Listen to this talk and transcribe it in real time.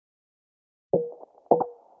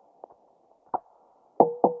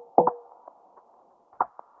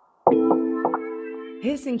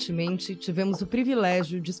Recentemente, tivemos o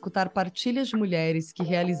privilégio de escutar partilhas de mulheres que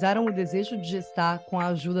realizaram o desejo de gestar com a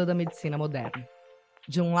ajuda da medicina moderna.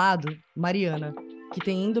 De um lado, Mariana, que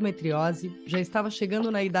tem endometriose, já estava chegando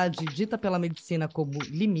na idade dita pela medicina como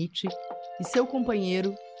limite, e seu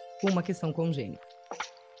companheiro com uma questão congênita.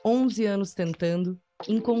 11 anos tentando,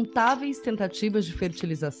 incontáveis tentativas de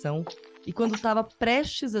fertilização, e quando estava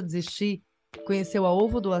prestes a desistir, conheceu a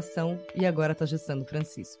ovodoação e agora está gestando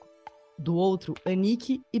Francisco. Do outro,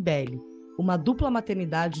 Anique e Belle, uma dupla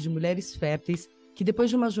maternidade de mulheres férteis que,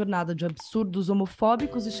 depois de uma jornada de absurdos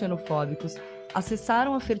homofóbicos e xenofóbicos,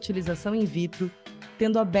 acessaram a fertilização in vitro,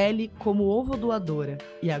 tendo a Belle como ovodoadora,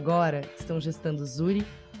 e agora estão gestando Zuri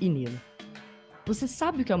e Nilo. Você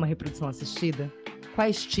sabe o que é uma reprodução assistida?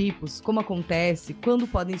 Quais tipos, como acontece, quando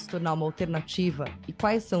podem se tornar uma alternativa e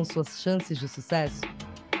quais são suas chances de sucesso?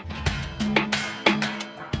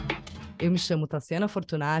 Eu me chamo Tassiana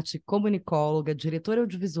Fortunati, comunicóloga, diretora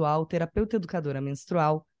audiovisual, terapeuta educadora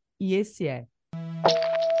menstrual, e esse é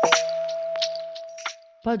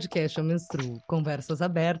Podcast Eu Menstruo, conversas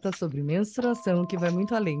abertas sobre menstruação que vai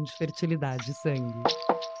muito além de fertilidade e sangue.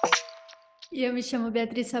 E eu me chamo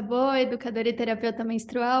Beatriz Sabô, educadora e terapeuta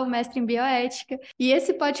menstrual, mestre em bioética, e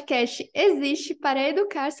esse podcast existe para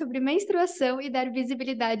educar sobre menstruação e dar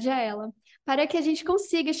visibilidade a ela. Para que a gente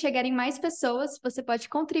consiga chegar em mais pessoas, você pode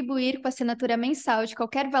contribuir com a assinatura mensal de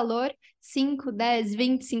qualquer valor, 5, 10,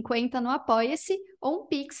 20, 50 no Apoia-se, ou um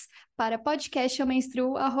Pix para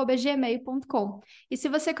podcasteumenstruo@gmail.com. E se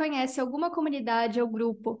você conhece alguma comunidade ou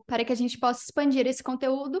grupo para que a gente possa expandir esse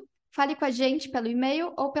conteúdo, fale com a gente pelo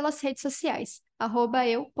e-mail ou pelas redes sociais,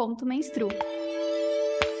 @eu.menstruo.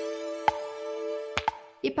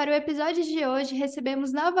 E para o episódio de hoje,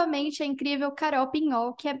 recebemos novamente a incrível Carol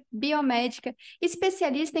Pinhol, que é biomédica,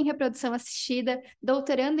 especialista em reprodução assistida,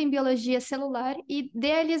 doutoranda em biologia celular e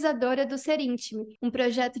idealizadora do Ser Íntimo, um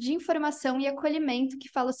projeto de informação e acolhimento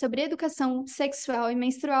que fala sobre educação sexual e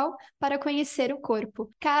menstrual para conhecer o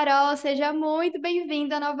corpo. Carol, seja muito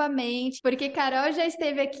bem-vinda novamente, porque Carol já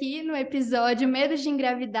esteve aqui no episódio Medo de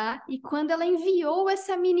Engravidar, e quando ela enviou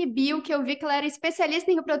essa mini bio, que eu vi que ela era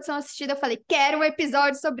especialista em reprodução assistida, eu falei, quero um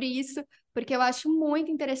episódio sobre isso, porque eu acho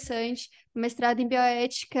muito interessante. No mestrado em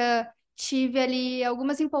bioética, tive ali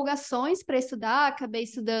algumas empolgações para estudar, acabei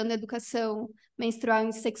estudando educação menstrual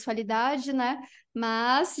e sexualidade, né?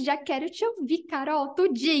 Mas já quero te ouvir, Carol,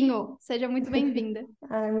 tudinho. Seja muito bem-vinda.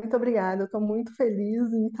 Ai, muito obrigada. Eu estou muito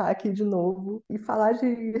feliz em estar aqui de novo. E falar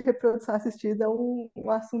de reprodução assistida é um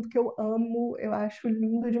assunto que eu amo, eu acho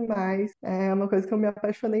lindo demais. É uma coisa que eu me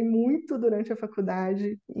apaixonei muito durante a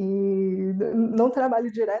faculdade e não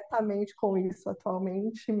trabalho diretamente com isso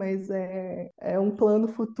atualmente, mas é um plano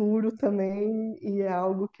futuro também e é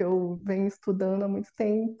algo que eu venho estudando há muito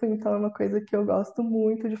tempo, então é uma coisa que eu gosto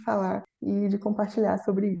muito de falar e de compartilhar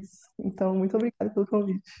sobre isso. Então, muito obrigada pelo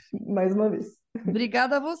convite, mais uma vez.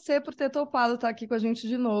 Obrigada a você por ter topado estar aqui com a gente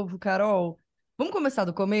de novo, Carol. Vamos começar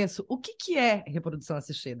do começo? O que é reprodução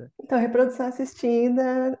assistida? Então, reprodução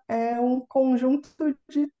assistida é um conjunto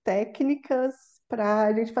de técnicas para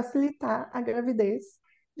a gente facilitar a gravidez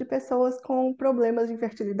de pessoas com problemas de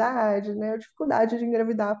infertilidade, né, ou dificuldade de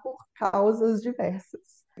engravidar por causas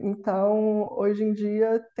diversas. Então, hoje em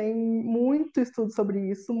dia tem muito estudo sobre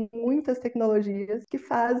isso, muitas tecnologias que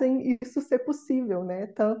fazem isso ser possível, né?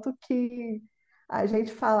 Tanto que a gente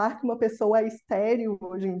falar que uma pessoa é estéril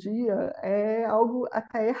hoje em dia é algo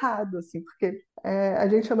até errado, assim, porque a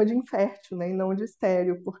gente chama de infértil, né, e não de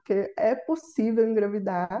estéril, porque é possível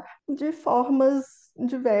engravidar de formas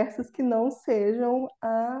diversas que não sejam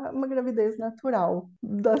uma gravidez natural,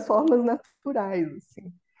 das formas naturais, assim.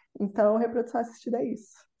 Então, reprodução assistida é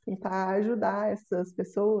isso. Tentar ajudar essas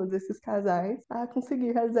pessoas, esses casais, a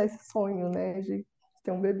conseguir realizar esse sonho, né, de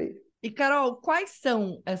ter um bebê. E, Carol, quais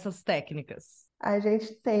são essas técnicas? A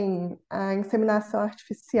gente tem a inseminação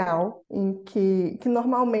artificial, que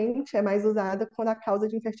normalmente é mais usada quando a causa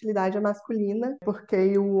de infertilidade é masculina,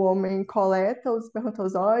 porque o homem coleta os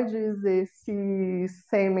espermatozoides, esse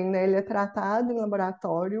sêmen, né, ele é tratado em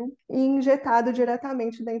laboratório e injetado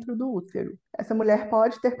diretamente dentro do útero. Essa mulher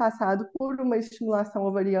pode ter passado por uma estimulação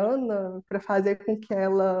ovariana para fazer com que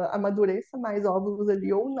ela amadureça mais óvulos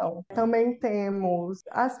ali ou não. Também temos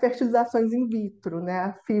as fertilizações in vitro, né,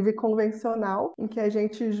 a FIV convencional, em que a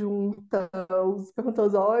gente junta os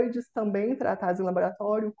espermatozoides também tratados em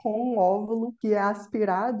laboratório com um óvulo que é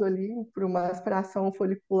aspirado ali por uma aspiração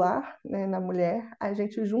folicular, né, na mulher. A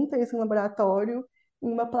gente junta isso em laboratório em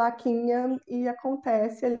uma plaquinha e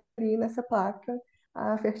acontece ali nessa placa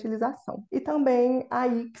a fertilização. E também a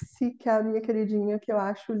ICSI, que é a minha queridinha, que eu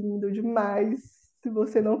acho lindo demais. Se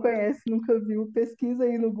você não conhece, nunca viu, pesquisa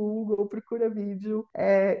aí no Google, procura vídeo.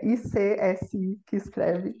 É ICSI que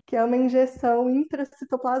escreve, que é uma injeção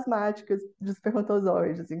intracitoplasmática de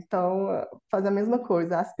espermatozoides. Então, faz a mesma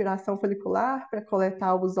coisa, aspiração folicular para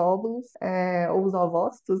coletar os óvulos, ou os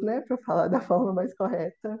ovócitos, né, para falar da forma mais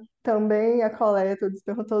correta. Também a coleta de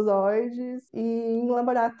espermatozoides, e em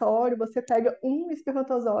laboratório você pega um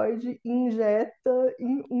espermatozoide e injeta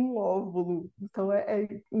em um óvulo. Então,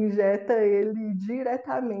 injeta ele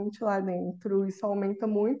diretamente lá dentro. Isso aumenta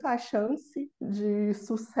muito a chance de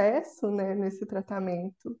sucesso, né, nesse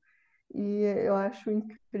tratamento. E eu acho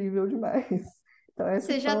incrível demais. Então,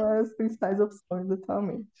 Você essas já, são as principais opções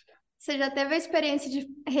atualmente. você já teve a experiência de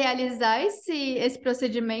realizar esse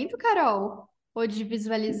procedimento, Carol? Ou de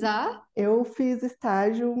visualizar? Eu fiz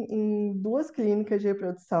estágio em duas clínicas de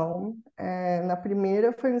reprodução. Na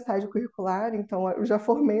primeira foi um estágio curricular, então eu já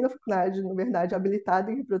formei na faculdade, na verdade,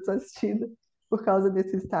 habilitada em reprodução assistida por causa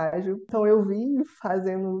desse estágio. Então eu vi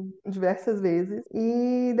fazendo diversas vezes.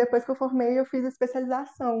 E depois que eu formei, eu fiz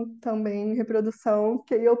especialização também em reprodução,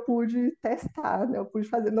 que aí eu pude testar, né? Eu pude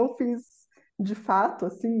fazer, não fiz de fato,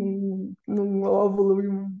 assim, num óvulo e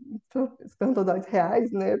espermatozoides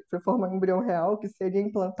reais, né, para formar um embrião real que seria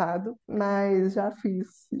implantado, mas já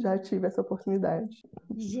fiz, já tive essa oportunidade.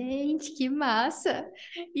 Gente, que massa!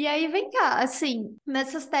 E aí, vem cá, assim,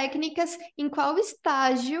 nessas técnicas, em qual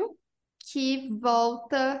estágio que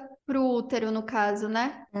volta pro útero, no caso,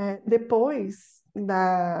 né? Depois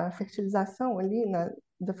da fertilização ali,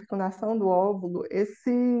 da fecundação do óvulo,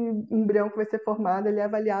 esse embrião que vai ser formado, ele é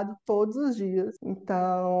avaliado todos os dias.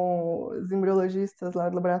 Então, os embriologistas lá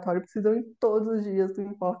do laboratório precisam ir todos os dias, não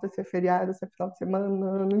importa se é feriado, se é final de semana,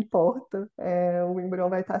 não importa. O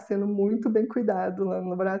embrião vai estar sendo muito bem cuidado lá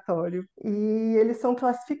no laboratório. E eles são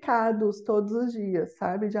classificados todos os dias,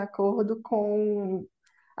 sabe? De acordo com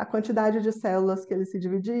a quantidade de células que ele se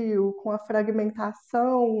dividiu, com a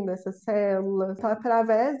fragmentação dessas células. Então,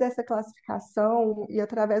 através dessa classificação e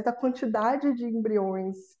através da quantidade de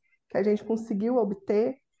embriões que a gente conseguiu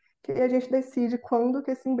obter, que a gente decide quando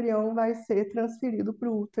que esse embrião vai ser transferido para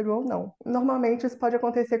o útero ou não. Normalmente isso pode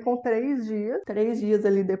acontecer com 3 dias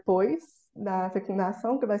ali depois da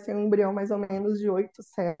fecundação, que vai ser um embrião mais ou menos de 8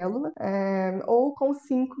 células, ou com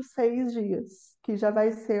 5, 6 dias, que já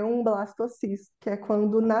vai ser um blastocisto, que é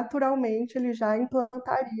quando naturalmente ele já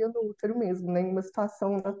implantaria no útero mesmo, né, em uma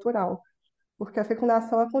situação natural. Porque a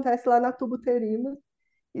fecundação acontece lá na tuba uterina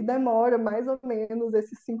e demora mais ou menos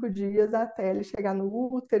esses 5 dias até ele chegar no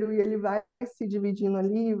útero, e ele vai se dividindo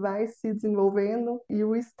ali, vai se desenvolvendo, e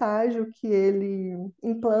o estágio que ele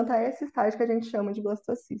implanta é esse estágio que a gente chama de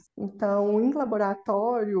blastocisto. Então, em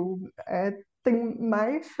laboratório, tem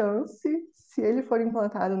mais chance, se ele for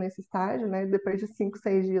implantado nesse estágio, né, depois de 5,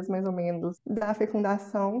 6 dias mais ou menos da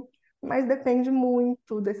fecundação, mas depende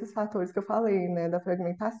muito desses fatores que eu falei, né, da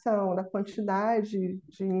fragmentação, da quantidade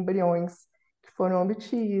de embriões que foram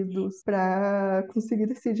obtidos, para conseguir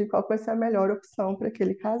decidir qual vai ser a melhor opção para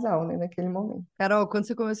aquele casal, né, naquele momento. Carol, quando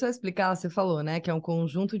você começou a explicar, você falou, né, que é um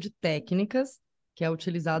conjunto de técnicas que é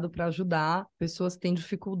utilizado para ajudar pessoas que têm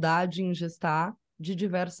dificuldade em gestar de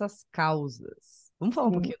diversas causas. Vamos falar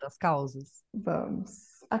um Sim, pouquinho das causas?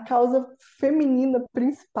 vamos. A causa feminina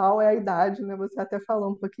principal é a idade, né? Você até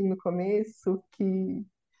falou um pouquinho no começo que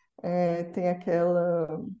tem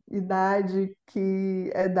aquela idade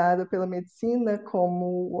que é dada pela medicina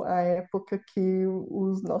como a época que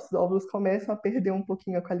os nossos óvulos começam a perder um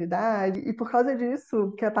pouquinho a qualidade, e por causa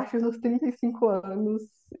disso, que é a partir dos 35 anos,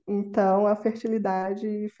 então a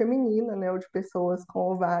fertilidade feminina, né, ou de pessoas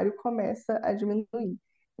com ovário, começa a diminuir.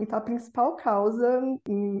 Então, a principal causa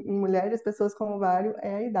em mulheres, pessoas com ovário,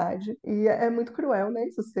 é a idade. E é muito cruel, né?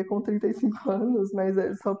 Isso ser com 35 anos, mas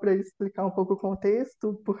é só para explicar um pouco o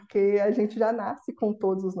contexto, porque a gente já nasce com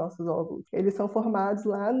todos os nossos óvulos. Eles são formados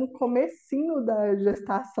lá no comecinho da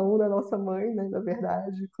gestação da nossa mãe, né? Na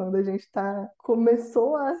verdade, quando a gente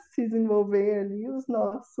começou a se desenvolver ali, os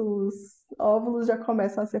nossos óvulos já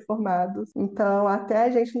começam a ser formados. Então, até a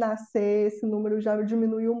gente nascer, esse número já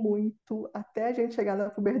diminuiu muito. Até a gente chegar na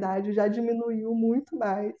puberdade, já diminuiu muito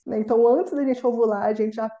mais, né? Então, antes da gente ovular, a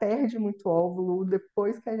gente já perde muito óvulo.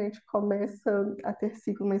 Depois que a gente começa a ter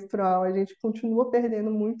ciclo menstrual, a gente continua perdendo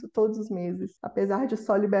muito todos os meses. Apesar de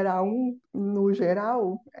só liberar um, no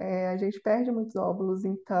geral, a gente perde muitos óvulos.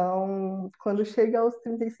 Então, quando chega aos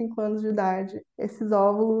 35 anos de idade, esses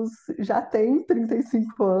óvulos já têm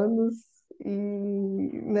 35 anos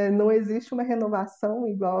e, né, não existe uma renovação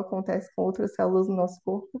igual acontece com outras células do nosso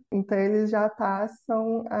corpo. Então, eles já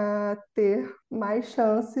passam a ter mais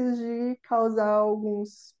chances de causar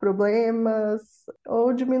alguns problemas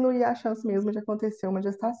ou diminuir a chance mesmo de acontecer uma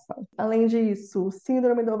gestação. Além disso,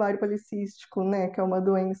 síndrome do ovário policístico, né, que é uma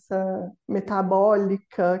doença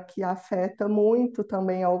metabólica que afeta muito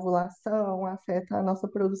também a ovulação, afeta a nossa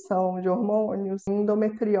produção de hormônios.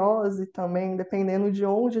 Endometriose também, dependendo de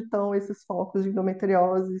onde estão esses focos de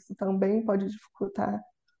endometriose, isso também pode dificultar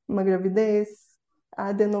uma gravidez. A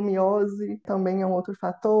adenomiose também é um outro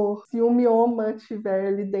fator. Se o mioma estiver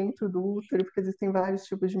ali dentro do útero, porque existem vários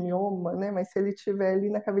tipos de mioma, né? Mas se ele estiver ali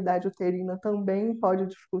na cavidade uterina, também pode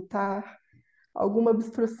dificultar. Alguma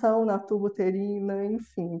obstrução na tuba uterina,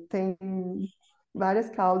 enfim, tem várias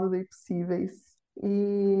causas aí possíveis.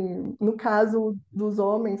 E no caso dos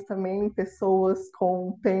homens também, pessoas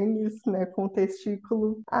com pênis, né, com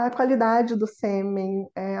testículo, a qualidade do sêmen,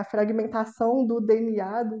 a fragmentação do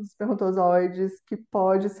DNA dos espermatozoides, que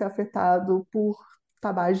pode ser afetado por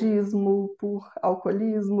tabagismo, por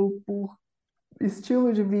alcoolismo, por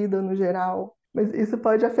estilo de vida no geral. Mas isso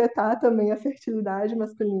pode afetar também a fertilidade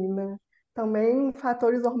masculina. Também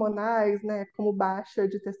fatores hormonais, né, como baixa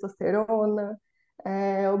de testosterona,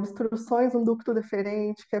 obstruções no ducto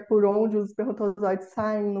deferente, que é por onde os espermatozoides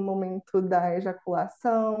saem no momento da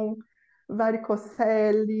ejaculação,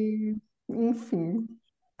 varicocele, enfim,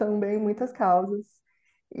 também muitas causas.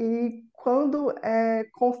 E quando é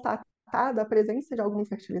constatada a presença de alguma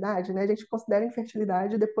infertilidade, né, a gente considera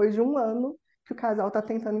infertilidade depois de um ano que o casal está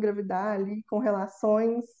tentando engravidar ali com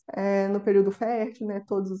relações no período fértil, né,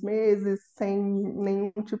 todos os meses, sem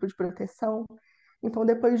nenhum tipo de proteção. Então,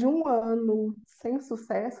 depois de um ano sem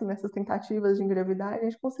sucesso nessas tentativas de engravidar, a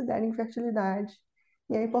gente considera infertilidade.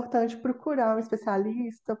 E é importante procurar um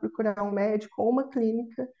especialista, procurar um médico ou uma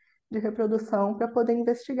clínica de reprodução para poder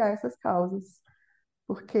investigar essas causas.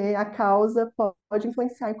 Porque a causa pode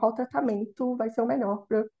influenciar em qual tratamento vai ser o melhor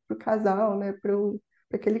para o casal, né, para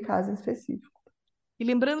aquele caso em específico. E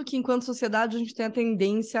lembrando que, enquanto sociedade, a gente tem a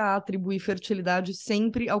tendência a atribuir fertilidade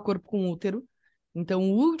sempre ao corpo com útero. Então,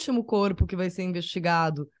 o último corpo que vai ser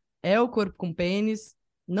investigado é o corpo com pênis.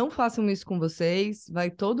 Não façam isso com vocês.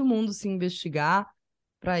 Vai todo mundo se investigar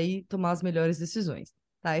para aí tomar as melhores decisões.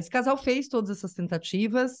 Tá? Esse casal fez todas essas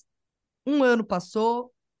tentativas. Um ano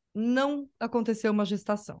passou, não aconteceu uma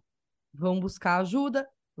gestação. Vão buscar ajuda,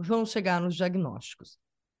 vão chegar nos diagnósticos.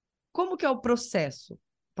 Como que é o processo?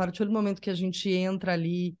 A partir do momento que a gente entra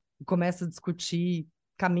ali e começa a discutir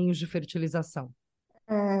caminhos de fertilização.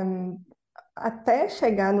 Até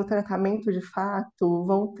chegar no tratamento de fato,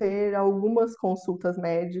 vão ter algumas consultas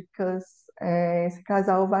médicas. Esse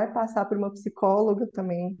casal vai passar por uma psicóloga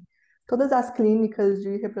também. Todas as clínicas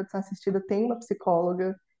de reprodução assistida têm uma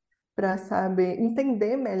psicóloga para saber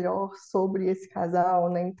entender melhor sobre esse casal,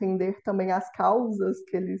 né? Entender também as causas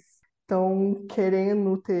que eles estão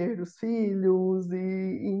querendo ter os filhos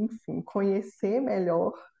enfim, conhecer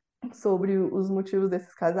melhor sobre os motivos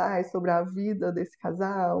desses casais, sobre a vida desse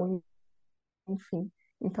casal, enfim.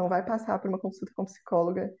 Então, vai passar por uma consulta com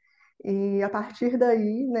psicóloga. E a partir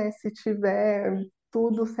daí, né, se tiver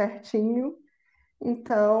tudo certinho,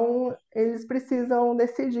 então eles precisam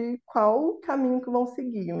decidir qual caminho que vão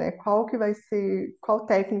seguir, né? Qual que vai ser, qual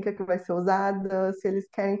técnica que vai ser usada, se eles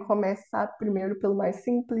querem começar primeiro pelo mais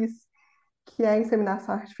simples, que é a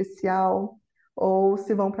inseminação artificial, ou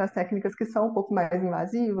se vão para as técnicas que são um pouco mais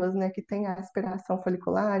invasivas, né? Que tem a aspiração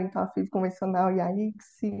folicular, então a FIV convencional e a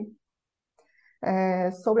ICSI.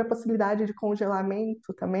 Sobre a possibilidade de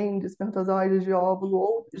congelamento também de espermatozoides de óvulo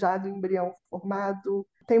ou já do embrião formado.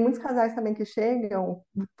 Tem muitos casais também que chegam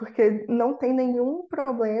porque não tem nenhum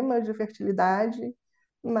problema de fertilidade,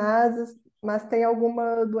 mas tem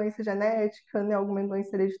alguma doença genética, né, alguma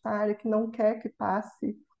doença hereditária que não quer que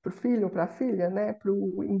passe para o filho ou para a filha, né, para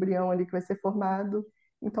o embrião ali que vai ser formado.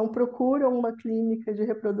 Então procuram uma clínica de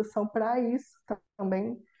reprodução para isso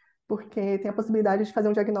também, porque tem a possibilidade de fazer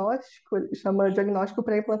um diagnóstico, ele chama diagnóstico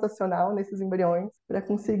pré-implantacional nesses embriões, para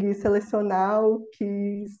conseguir selecionar o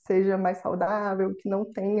que seja mais saudável, que não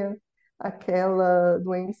tenha aquela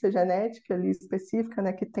doença genética ali específica,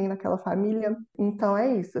 né, que tem naquela família. Então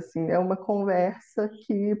é isso, assim, é uma conversa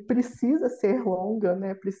que precisa ser longa,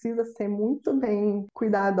 né, precisa ser muito bem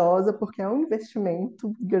cuidadosa, porque é um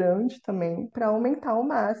investimento grande também, para aumentar ao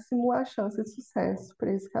máximo a chance de sucesso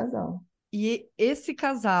para esse casal. E esse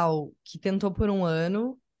casal que tentou por um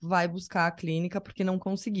ano vai buscar a clínica porque não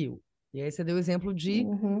conseguiu. E aí você deu o exemplo de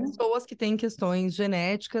pessoas que têm questões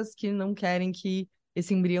genéticas que não querem que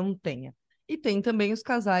esse embrião tenha. E tem também os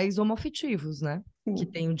casais homoafetivos, né? Sim. Que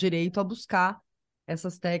têm o direito a buscar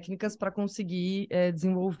essas técnicas para conseguir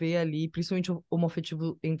desenvolver ali, principalmente o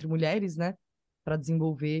homoafetivo entre mulheres, né? Para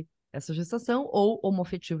desenvolver essa gestação, ou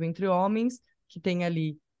homoafetivo entre homens, que tem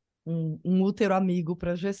ali um útero amigo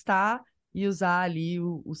para gestar e usar ali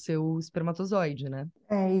o seu espermatozoide, né?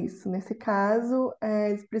 É isso. Nesse caso,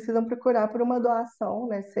 eles precisam procurar por uma doação,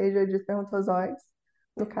 né, seja de espermatozoides,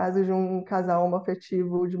 no caso de um casal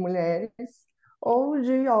homoafetivo de mulheres, ou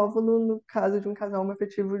de óvulo, no caso de um casal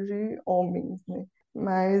homoafetivo de homens, né?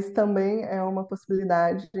 Mas também é uma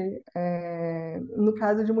possibilidade. No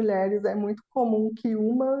caso de mulheres, é muito comum que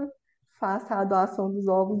uma faça a doação dos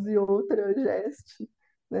óvulos e outra geste,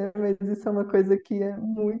 né? Mas isso é uma coisa que é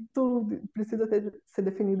muito, precisa ser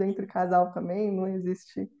definida entre casal também, não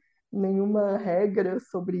existe nenhuma regra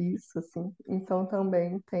sobre isso, assim. Então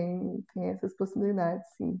também tem essas possibilidades,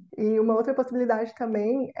 sim. E uma outra possibilidade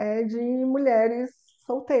também é de mulheres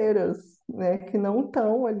solteiras, né, que não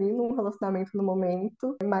estão ali num relacionamento no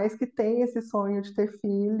momento, mas que têm esse sonho de ter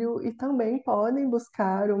filho e também podem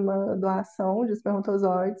buscar uma doação de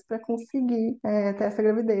espermatozoides para conseguir ter essa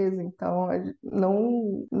gravidez. Então,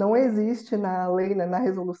 não existe na lei, né, na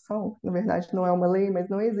resolução, na verdade não é uma lei, mas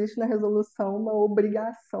não existe na resolução uma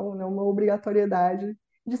obrigação, né, uma obrigatoriedade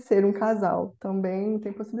de ser um casal. Também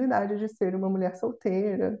tem possibilidade de ser uma mulher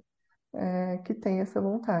solteira, que tem essa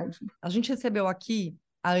vontade. A gente recebeu aqui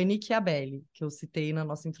a Anique e a Belle, que eu citei na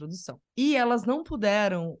nossa introdução. E elas não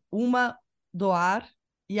puderam uma doar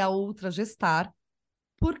e a outra gestar,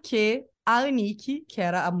 porque a Anique, que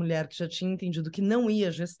era a mulher que já tinha entendido que não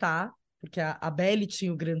ia gestar, porque a Belle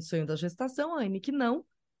tinha o grande sonho da gestação, a Anique não,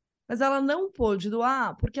 mas ela não pôde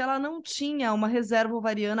doar porque ela não tinha uma reserva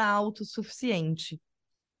ovariana autossuficiente.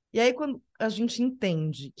 E aí, quando a gente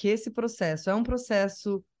entende que esse processo é um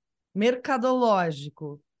processo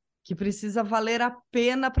mercadológico, que precisa valer a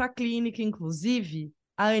pena para a clínica, inclusive,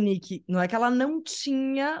 a Anique, não é que ela não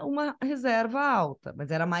tinha uma reserva alta,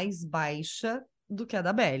 mas era mais baixa do que a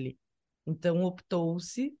da Belle. Então,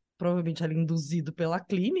 optou-se, provavelmente ali induzido pela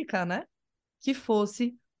clínica, né, que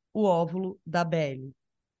fosse o óvulo da Belle.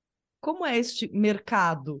 Como é este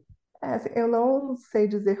mercado? Assim, eu não sei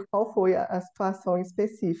dizer qual foi a situação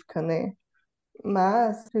específica, né?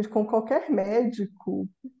 Mas, gente, com qualquer médico,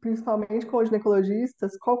 principalmente com os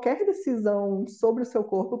ginecologistas, qualquer decisão sobre o seu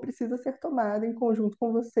corpo precisa ser tomada em conjunto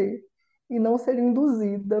com você e não ser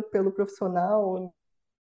induzida pelo profissional,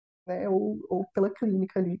 né, ou pela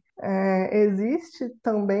clínica ali. Existe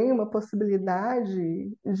também uma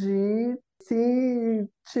possibilidade de, se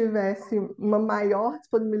tivesse uma maior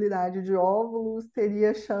disponibilidade de óvulos,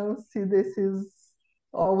 teria chance desses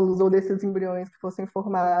óvulos ou desses embriões que fossem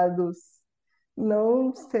formados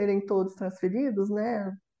não serem todos transferidos,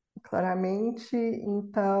 né? Claramente,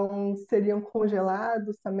 então seriam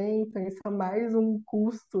congelados também, então isso é mais um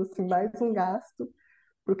custo, assim, mais um gasto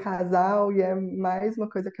para o casal e é mais uma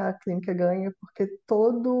coisa que a clínica ganha, porque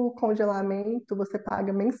todo congelamento você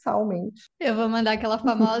paga mensalmente. Eu vou mandar aquela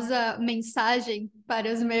famosa mensagem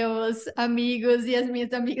para os meus amigos e as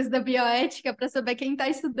minhas amigas da bioética para saber quem está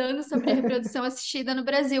estudando sobre reprodução assistida no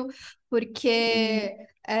Brasil, porque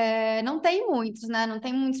não tem muitos, né? Não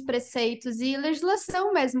tem muitos preceitos e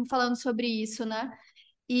legislação mesmo falando sobre isso, né?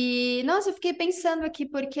 E, nossa, eu fiquei pensando aqui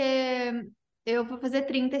porque eu vou fazer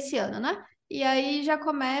 30 esse ano, né? E aí já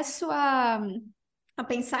começo a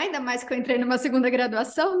pensar, ainda mais que eu entrei numa segunda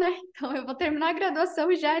graduação, né? Então eu vou terminar a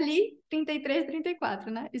graduação já ali, 33,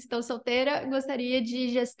 34, né? Estou solteira, gostaria de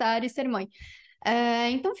gestar e ser mãe.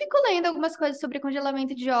 Então fico lendo algumas coisas sobre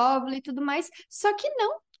congelamento de óvulo e tudo mais, só que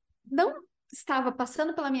não estava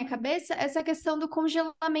passando pela minha cabeça essa questão do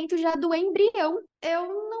congelamento já do embrião. Eu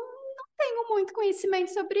não tenho muito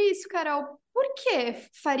conhecimento sobre isso, Carol. Por que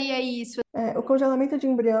faria isso? O congelamento de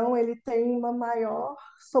embrião ele tem uma maior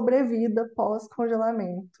sobrevida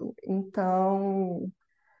pós-congelamento. Então,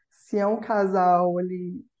 se é um casal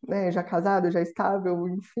ali, né, já casado, já estável,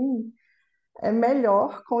 enfim, é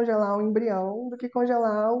melhor congelar o embrião do que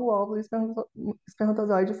congelar o óvulo e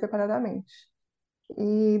espermatozoide separadamente.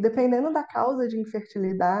 E dependendo da causa de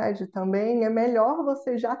infertilidade também, é melhor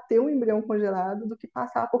você já ter um embrião congelado do que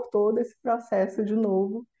passar por todo esse processo de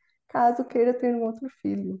novo, caso queira ter um outro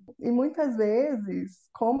filho. E muitas vezes,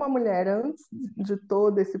 como a mulher, antes de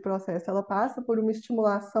todo esse processo, ela passa por uma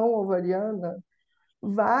estimulação ovariana,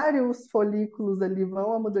 vários folículos ali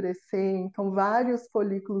vão amadurecer, então vários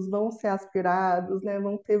folículos vão ser aspirados, né?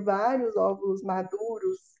 Vão ter vários óvulos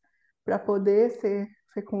maduros para poder ser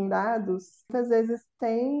fecundados. Muitas vezes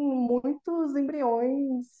tem muitos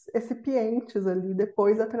embriões excipientes ali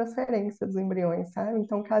depois da transferência dos embriões, sabe?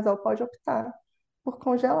 Então o casal pode optar por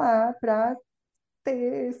congelar para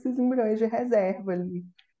ter esses embriões de reserva ali,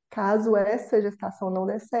 caso essa gestação não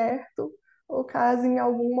dê certo, ou caso em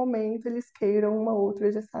algum momento eles queiram uma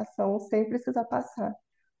outra gestação sem precisar passar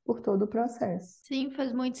por todo o processo. Sim,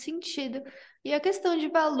 faz muito sentido. E a questão de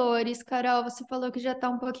valores, Carol, você falou que já está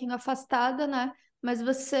um pouquinho afastada, né? Mas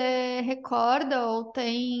você recorda ou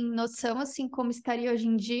tem noção, assim, como estaria hoje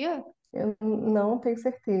em dia? Eu não tenho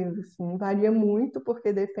certeza, assim, varia muito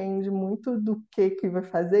porque depende muito do que vai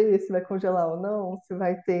fazer, se vai congelar ou não, se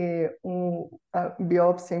vai ter a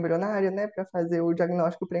biópsia embrionária, né, para fazer o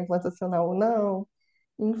diagnóstico pré-implantacional ou não,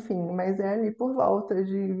 enfim, mas é ali por volta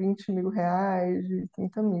de R$ 20.000, de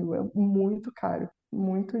 30 mil, é muito caro,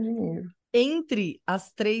 muito dinheiro. Entre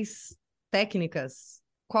as 3 técnicas,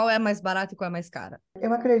 qual é a mais barata e qual é a mais cara?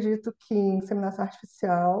 Eu acredito que inseminação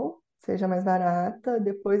artificial seja mais barata,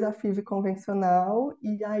 depois a FIV convencional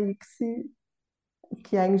e a ICSI,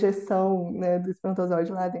 que a injeção, né, do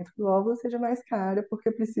espermatozoide lá dentro do óvulo seja mais cara, porque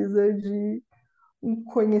precisa de um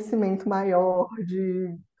conhecimento maior,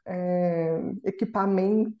 de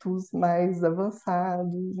equipamentos mais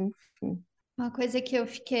avançados, enfim. Uma coisa que eu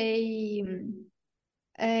fiquei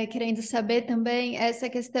querendo saber também é essa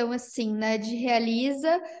questão, assim, né, de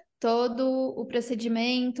realiza todo o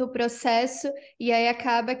procedimento, o processo, e aí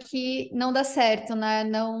acaba que não dá certo, né?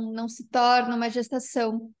 Não se torna uma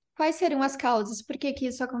gestação. Quais seriam as causas? Por que que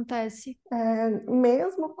isso acontece?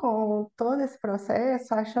 Mesmo com todo esse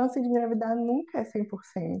processo, a chance de engravidar nunca é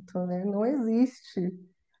 100%, né? Não existe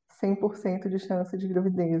 100% de chance de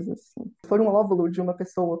gravidez, assim. Se for um óvulo de uma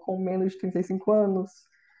pessoa com menos de 35 anos,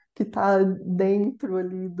 que está dentro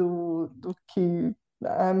ali do que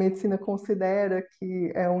a medicina considera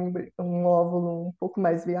que é um óvulo um pouco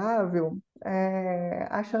mais viável,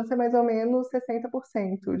 a chance é mais ou menos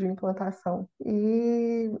 60% de implantação.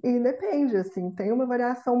 E depende, assim, tem uma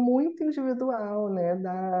variação muito individual, né,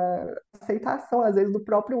 da aceitação, às vezes, do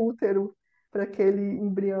próprio útero para aquele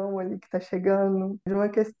embrião ali que está chegando, de uma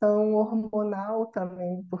questão hormonal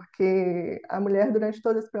também, porque a mulher, durante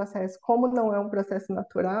todo esse processo, como não é um processo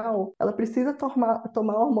natural, ela precisa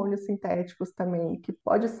tomar hormônios sintéticos também, que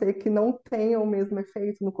pode ser que não tenham o mesmo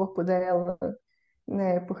efeito no corpo dela,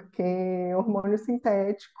 né? Porque hormônio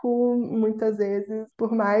sintético, muitas vezes,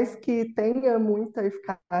 por mais que tenha muita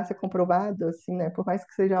eficácia comprovada, assim, né? Por mais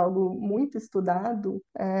que seja algo muito estudado,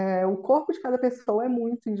 o corpo de cada pessoa é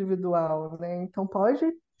muito individual, né? Então pode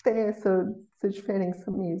ter essa diferença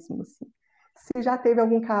mesmo, assim. Se já teve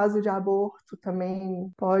algum caso de aborto também,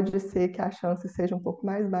 pode ser que a chance seja um pouco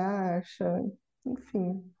mais baixa,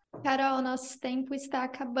 enfim. Carol, nosso tempo está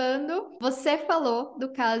acabando. Você falou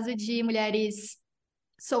do caso de mulheres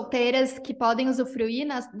solteiras que podem usufruir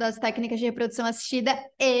das técnicas de reprodução assistida.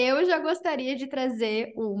 Eu já gostaria de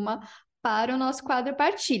trazer uma para o nosso quadro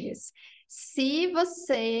Partilhas. Se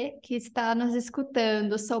você que está nos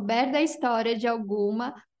escutando souber da história de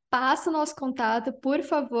alguma, passa o nosso contato, por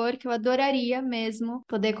favor, que eu adoraria mesmo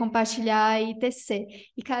poder compartilhar e tecer.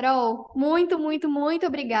 E Carol, muito, muito, muito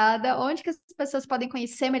obrigada. Onde que as pessoas podem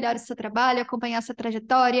conhecer melhor o seu trabalho, acompanhar a sua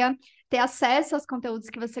trajetória, ter acesso aos conteúdos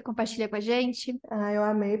que você compartilha com a gente? Eu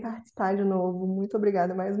amei participar de novo. Muito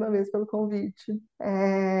obrigada mais uma vez pelo convite.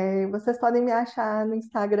 Vocês podem me achar no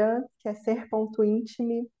Instagram, que é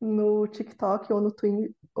ser.intime, no TikTok ou no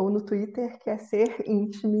Twitter, que é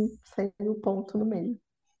serintime, sem o ponto no meio.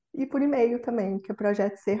 E por e-mail também, que é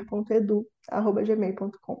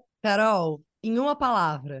projetoser.edu@gmail.com. Carol, em uma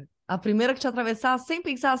palavra, a primeira que te atravessar, sem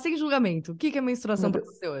pensar, sem julgamento, o que é Meu menstruação para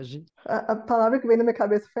Deus. você hoje? A palavra que veio na minha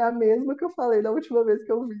cabeça foi a mesma que eu falei da última vez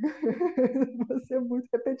que eu vi. Você é muito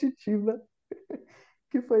repetitiva,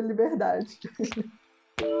 que foi liberdade.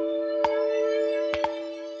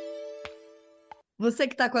 Você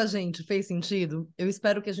que está com a gente, fez sentido? Eu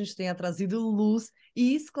espero que a gente tenha trazido luz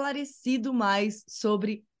e esclarecido mais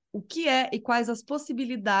sobre o que é e quais as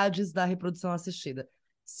possibilidades da reprodução assistida.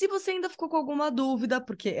 Se você ainda ficou com alguma dúvida,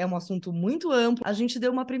 porque é um assunto muito amplo, a gente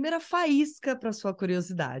deu uma primeira faísca para sua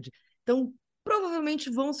curiosidade. Então, provavelmente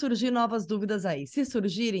vão surgir novas dúvidas aí. Se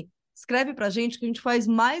surgirem, escreve para a gente que a gente faz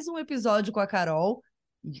mais um episódio com a Carol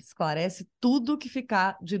e esclarece tudo que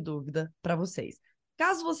ficar de dúvida para vocês.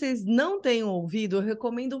 Caso vocês não tenham ouvido, eu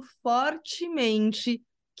recomendo fortemente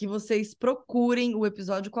que vocês procurem o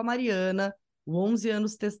episódio com a Mariana, o 11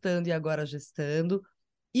 anos testando e agora gestando,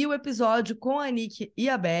 e o episódio com a Nick e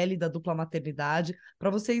a Belle, da dupla maternidade,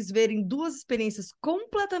 para vocês verem 2 experiências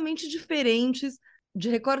completamente diferentes de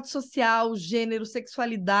recorte social, gênero,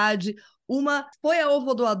 sexualidade. Uma foi a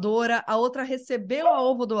ovodoadora, a outra recebeu a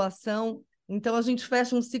ovodoação. Então a gente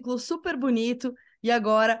fecha um ciclo super bonito. E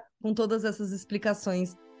agora, com todas essas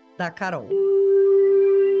explicações da Carol.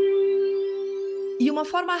 E uma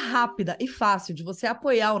forma rápida e fácil de você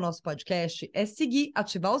apoiar o nosso podcast é seguir,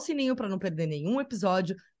 ativar o sininho para não perder nenhum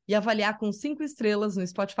episódio e avaliar com 5 estrelas no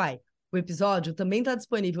Spotify. O episódio também está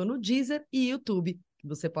disponível no Deezer e YouTube, que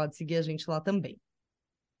você pode seguir a gente lá também.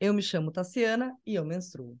 Eu me chamo Tassiana e eu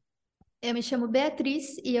menstruo. Eu me chamo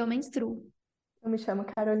Beatriz e eu menstruo. Eu me chamo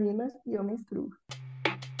Carolina e eu menstruo.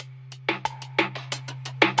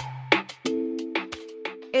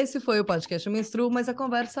 Esse foi o podcast Eu Menstruo, mas a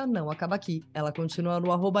conversa não acaba aqui. Ela continua no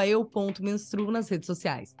 @eu.menstruo nas redes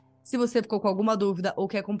sociais. Se você ficou com alguma dúvida ou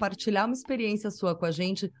quer compartilhar uma experiência sua com a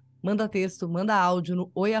gente, manda texto, manda áudio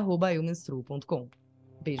no oi@eumenstruo.com.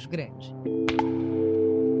 Beijo grande.